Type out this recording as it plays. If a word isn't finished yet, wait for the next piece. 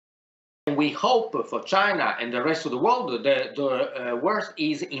we hope for China and the rest of the world the worst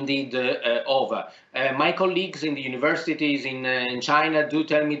is indeed over. My colleagues in the universities in China do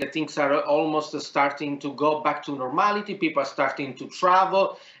tell me that things are almost starting to go back to normality. People are starting to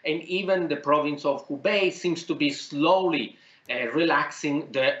travel, and even the province of Hubei seems to be slowly relaxing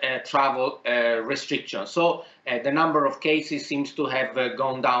the travel restrictions. So the number of cases seems to have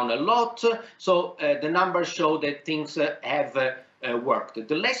gone down a lot. So the numbers show that things have worked.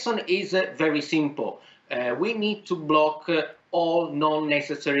 The lesson is very simple. We need to block all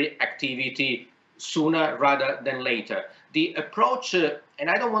non-necessary activity sooner rather than later. The approach, and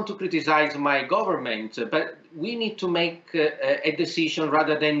I don't want to criticize my government, but we need to make a decision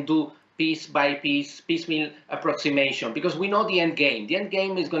rather than do piece by piece, piecemeal approximation, because we know the end game. The end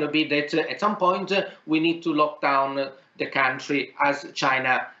game is going to be that at some point we need to lock down the country as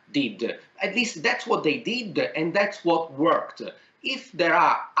China did. At least that's what they did, and that's what worked. If there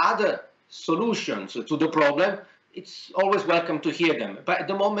are other solutions to the problem, it's always welcome to hear them. But at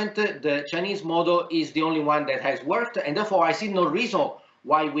the moment, the Chinese model is the only one that has worked, and therefore I see no reason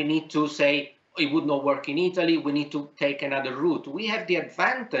why we need to say it would not work in Italy, we need to take another route. We have the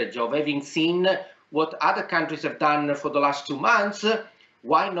advantage of having seen what other countries have done for the last 2 months.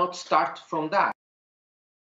 Why not start from that?